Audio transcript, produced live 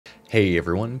Hey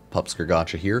everyone, Pupsker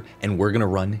Gotcha here, and we're gonna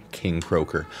run King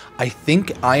Croaker. I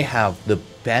think I have the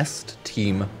best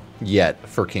team yet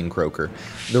for King Croaker.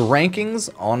 The rankings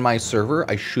on my server,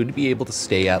 I should be able to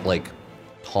stay at like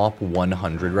top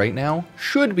 100 right now.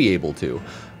 Should be able to,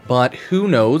 but who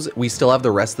knows? We still have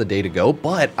the rest of the day to go,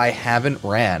 but I haven't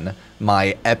ran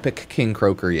my epic King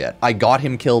Croaker yet. I got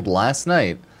him killed last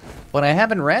night, but I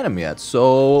haven't ran him yet,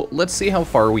 so let's see how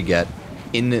far we get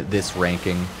in this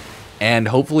ranking. And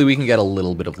hopefully we can get a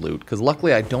little bit of loot, because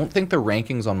luckily I don't think the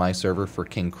rankings on my server for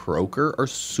King Croaker are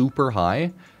super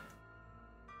high.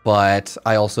 But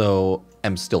I also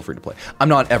am still free to play. I'm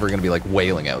not ever going to be like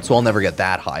wailing out, so I'll never get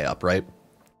that high up, right?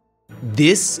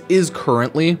 This is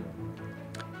currently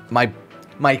my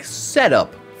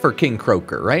setup for King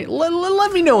Croaker, right?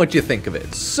 Let me know what you think of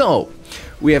it. So,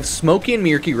 we have Smokey and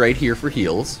Mirky right here for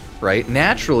heals, right?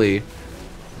 Naturally,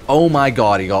 oh my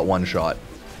god, he got one shot.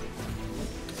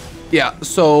 Yeah,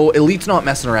 so Elite's not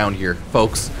messing around here,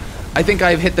 folks. I think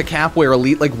I've hit the cap where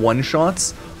Elite like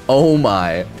one-shots. Oh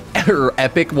my. Or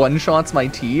epic one-shots my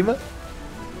team.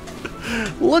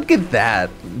 Look at that.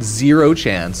 Zero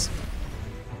chance.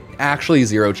 Actually,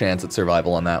 zero chance at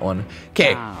survival on that one.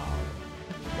 Okay.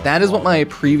 That is what my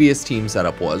previous team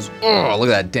setup was. Oh, look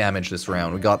at that damage this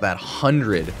round. We got that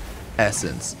 100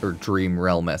 essence, or Dream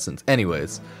Realm essence.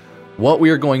 Anyways, what we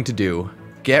are going to do...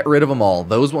 Get rid of them all.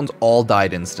 Those ones all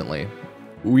died instantly.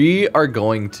 We are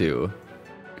going to...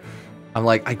 I'm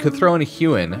like, I could throw in a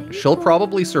Huan. She'll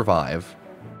probably survive.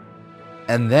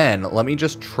 And then, let me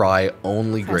just try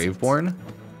only Graveborn.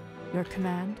 Your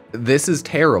command? This is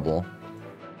terrible.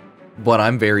 But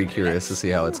I'm very curious to see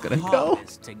how it's gonna go.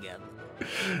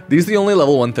 These are the only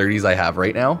level 130s I have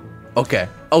right now. Okay,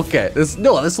 okay. This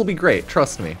will be great.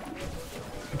 Trust me.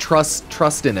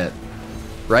 Trust in it.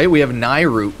 Right? We have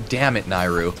Nairu. Damn it,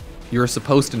 Nairu. You're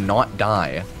supposed to not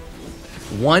die.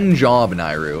 One job,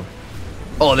 Nairu.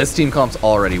 Oh, this team comp's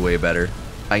already way better.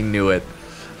 I knew it.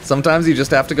 Sometimes you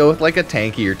just have to go with like a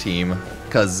tankier team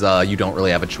because you don't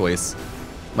really have a choice.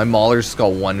 My Maulers just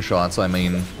got one shot, so I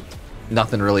mean,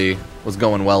 nothing really was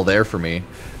going well there for me.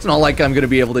 It's not like I'm going to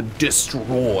be able to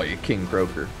destroy King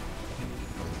Croaker.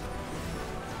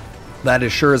 That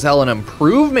is sure as hell an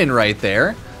improvement right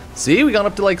there. See, we got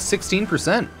up to like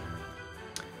 16%.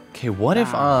 Okay, what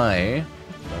if I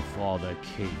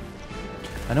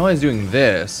know I was doing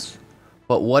this,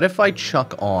 but what if I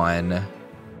chuck on...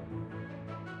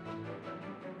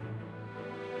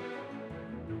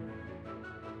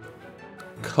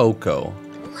 Coco.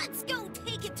 Let's go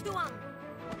take it to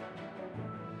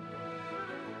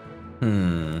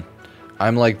him.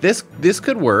 I'm like, this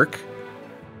could work.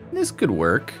 This could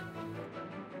work.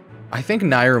 I think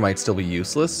Nairu might still be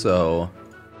useless, so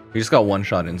he just got one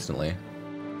shot instantly.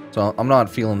 So I'm not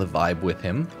feeling the vibe with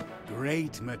him.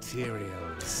 Great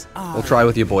materials. We'll try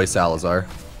with your boy Salazar,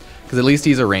 because at least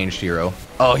he's a ranged hero.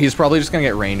 Oh, he's probably just gonna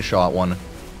get range shot one.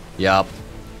 Yup.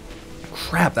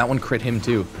 Crap, that one crit him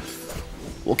too.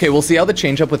 Okay, we'll see how the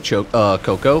change up with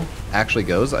Coco actually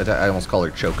goes. I almost call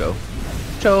her Choco.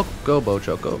 Chocobo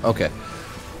Choco. Okay.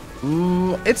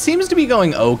 Ooh, it seems to be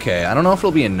going okay. I don't know if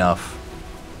it'll be enough.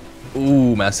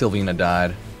 Ooh, my Sylvina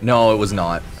died. No, it was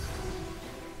not.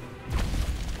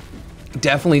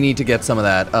 Definitely need to get some of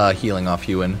that healing off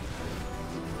Huan.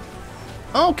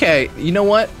 Okay, you know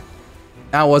what?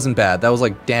 That wasn't bad. That was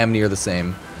like damn near the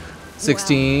same.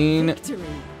 16...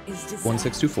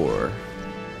 1624.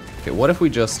 Okay, what if we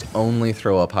just only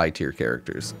throw up high tier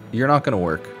characters? You're not gonna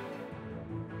work.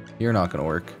 You're not gonna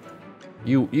work.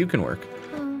 You can work.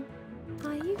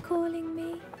 Are you calling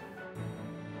me?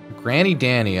 Granny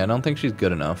Danny, I don't think she's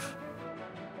good enough.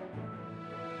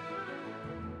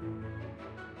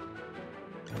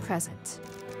 Present.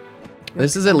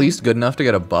 This is at least good enough to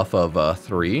get a buff of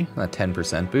 3, a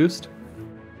 10% boost.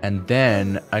 And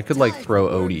then I could like throw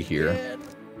Odie here.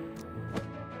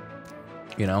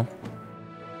 You know?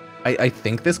 I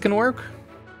think this can work.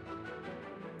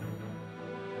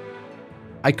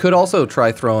 I could also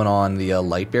try throwing on the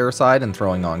Lightbearer side and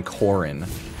throwing on Corrin.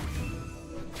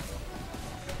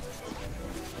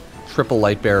 Triple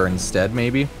Lightbearer instead,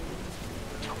 maybe.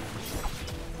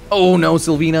 Oh no,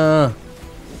 Sylvina!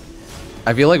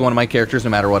 I feel like one of my characters, no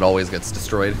matter what, always gets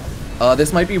destroyed.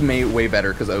 This might be way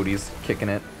better because Odie's kicking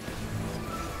it.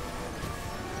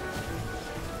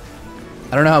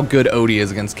 I don't know how good Odie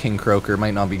is against King Croaker.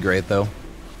 Might not be great, though.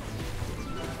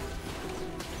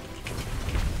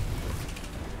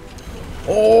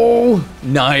 Oh,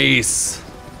 nice.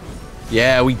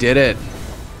 Yeah, we did it.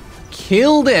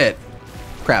 Killed it.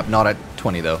 Crap, not at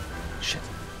 20, though. Shit.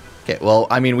 Okay, well,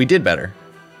 I mean, we did better.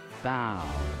 Bow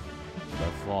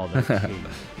before the king.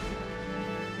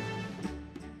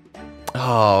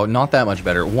 Oh, not that much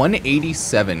better.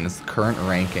 187 is the current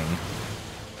ranking.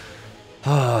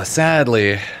 Oh,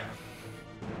 sadly,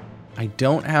 I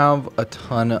don't have a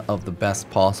ton of the best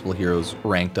possible heroes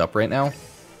ranked up right now.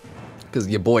 Because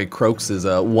your boy Croaks is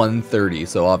 130,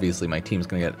 so obviously my team's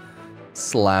going to get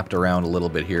slapped around a little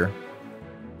bit here.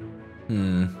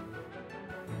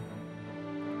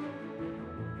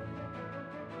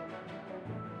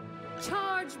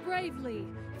 Charge bravely.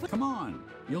 Come on.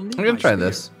 You'll need I'm going my to try spear.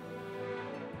 this.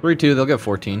 3-2, they'll get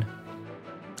 14.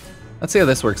 Let's see how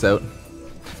this works out.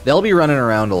 They'll be running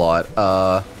around a lot.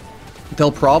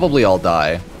 They'll probably all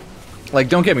die. Like,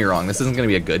 don't get me wrong, this isn't going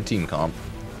to be a good team comp.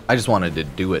 I just wanted to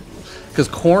do it. Because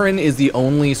Corrin is the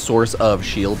only source of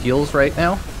shield heals right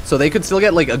now. So they could still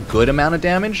get, like, a good amount of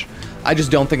damage. I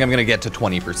just don't think I'm going to get to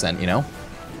 20%, you know?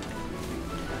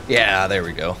 Yeah, there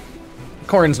we go.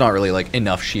 Corrin's not really, like,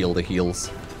 enough shield to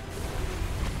heals.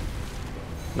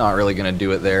 Not really going to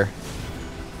do it there.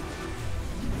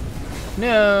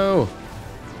 No!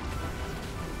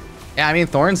 Yeah, I mean,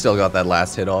 Thorn still got that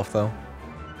last hit off, though.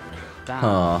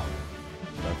 Huh.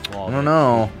 I don't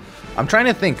know. I'm trying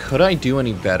to think, could I do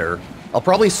any better? I'll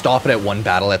probably stop it at one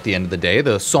battle at the end of the day.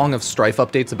 The Song of Strife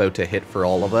update's about to hit for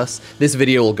all of us. This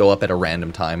video will go up at a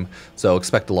random time, so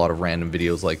expect a lot of random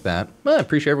videos like that. Well, I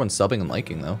appreciate everyone subbing and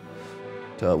liking, though.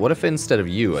 What if instead of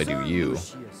you, I do you?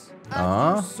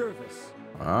 Oh,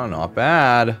 not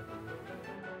bad.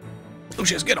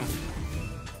 Lucius, get him!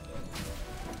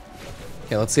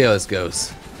 Okay, let's see how this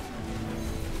goes.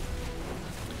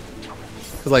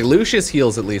 Because, like, Lucius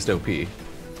heals at least OP.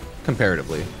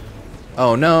 Comparatively.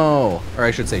 Oh, no! Or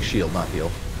I should say shield, not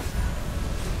heal.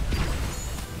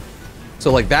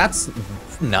 So, like, that's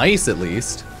nice, at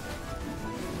least.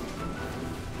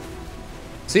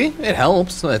 See? It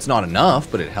helps. It's not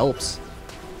enough, but it helps.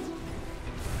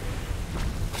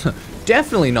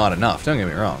 Definitely not enough, don't get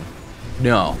me wrong.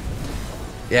 No.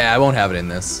 Yeah, I won't have it in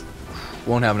this.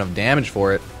 Won't have enough damage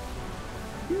for it.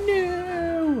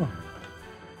 No!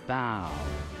 Bow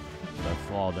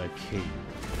before the king.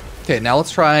 Okay, now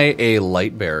let's try a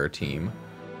light bearer team.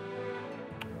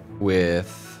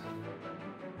 With...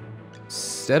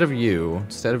 Instead of you,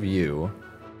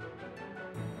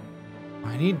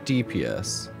 I need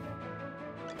DPS.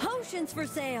 Potions for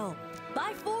sale.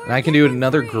 Buy 4. And I can do get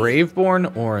another 3.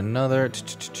 Graveborn or another...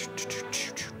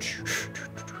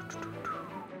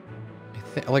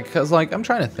 Cause like, I'm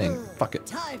trying to think. Fuck it.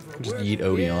 Time for Just work yeet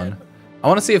Odie again. on. I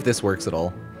want to see if this works at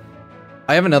all.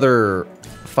 I have another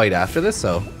fight after this,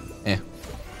 so...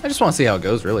 I just want to see how it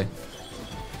goes, really.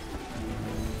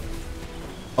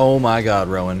 Oh my god,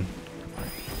 Rowan.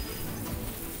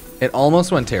 It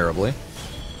almost went terribly.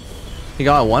 He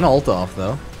got one ult off,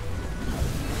 though.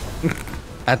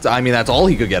 I mean, that's all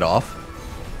he could get off.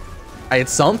 I had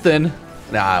something.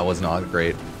 Nah, it was not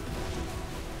great.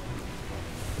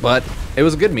 But it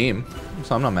was a good meme,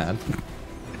 so I'm not mad.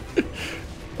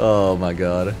 Oh my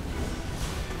god.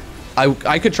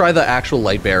 I could try the actual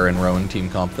light bearer and Rowan team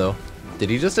comp, though. Did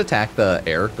he just attack the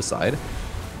air beside?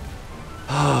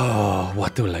 Oh,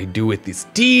 what will I do with this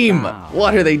team?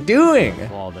 What are they doing?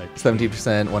 70%,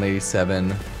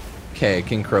 187. Okay,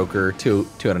 King Croaker, 2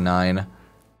 out of 9.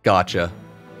 Gotcha.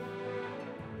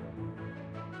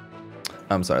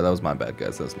 I'm sorry, that was my bad,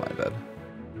 guys. That was my bad.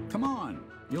 Come on.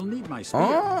 You'll need my spear.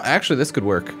 Oh, actually, this could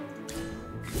work.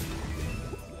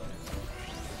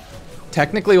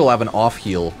 Technically, we'll have an off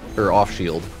heal, or off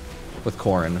shield, with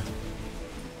Corrin.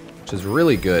 Which is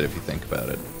really good if you think about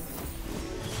it.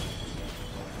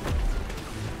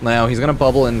 Now, he's gonna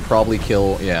bubble and probably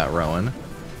kill, yeah, Rowan.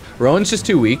 Rowan's just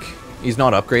too weak. He's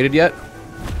not upgraded yet.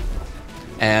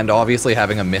 And obviously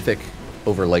having a mythic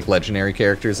over, like, legendary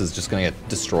characters is just gonna get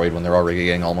destroyed when they're already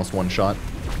getting almost one shot.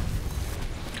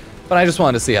 But I just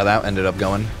wanted to see how that ended up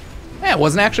going. Yeah, it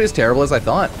wasn't actually as terrible as I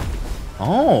thought.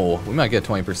 Oh, we might get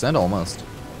 20% almost.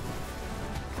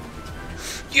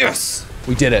 Yes!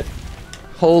 We did it.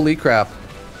 Holy crap.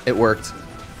 It worked.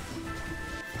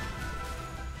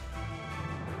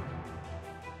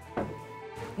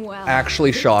 Well,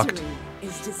 Actually shocked. victory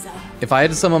is deserved. If I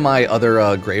had some of my other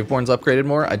Graveborns upgraded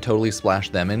more, I'd totally splash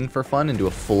them in for fun and do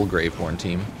a full Graveborn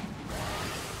team.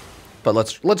 But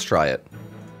let's try it.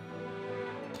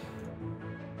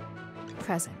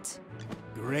 Present.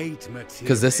 Great material.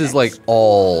 Because this is like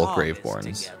all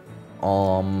Graveborns.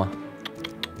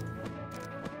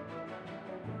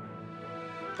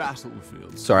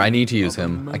 Battlefield. Sorry, I need to use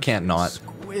him. I can't not.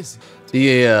 Exquisite.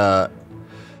 The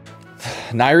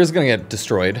Naira's gonna get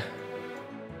destroyed.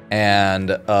 And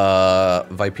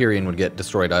Viperian would get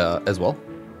destroyed as well.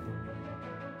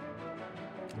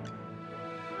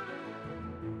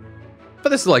 But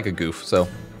this is like a goof, so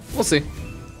we'll see.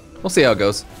 We'll see how it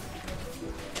goes.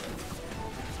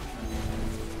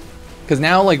 Because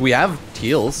now, like, we have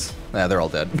teals. Nah, they're all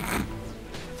dead.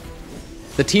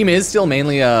 The team is still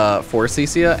mainly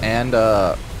Forsythia and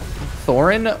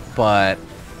Thorin, but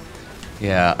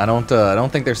yeah, I don't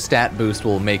think their stat boost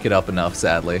will make it up enough,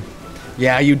 sadly.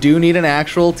 Yeah, you do need an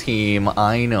actual team.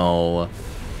 I know.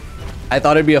 I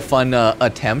thought it'd be a fun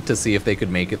attempt to see if they could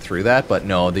make it through that, but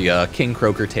no, the King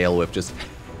Croaker tail whip just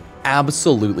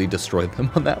absolutely destroyed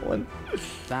them on that one.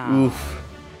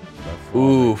 Oof.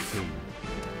 Oof.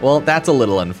 Well, that's a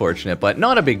little unfortunate, but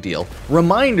not a big deal.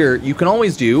 Reminder, you can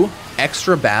always do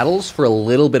extra battles for a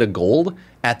little bit of gold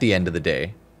at the end of the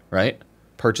day, right?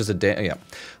 Purchase a day, yeah.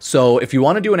 So if you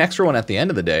want to do an extra one at the end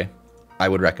of the day, I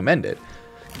would recommend it.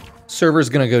 Server's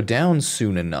gonna go down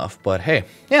soon enough, but hey,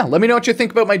 yeah, let me know what you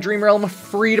think about my Dream Realm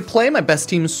free to play, my best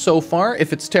team so far.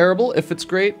 If it's terrible, if it's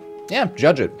great, yeah,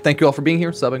 judge it. Thank you all for being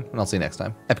here, subbing, and I'll see you next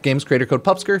time. Epic Games creator code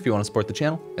Pupsker if you want to support the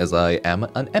channel, as I am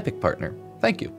an Epic partner. Thank you.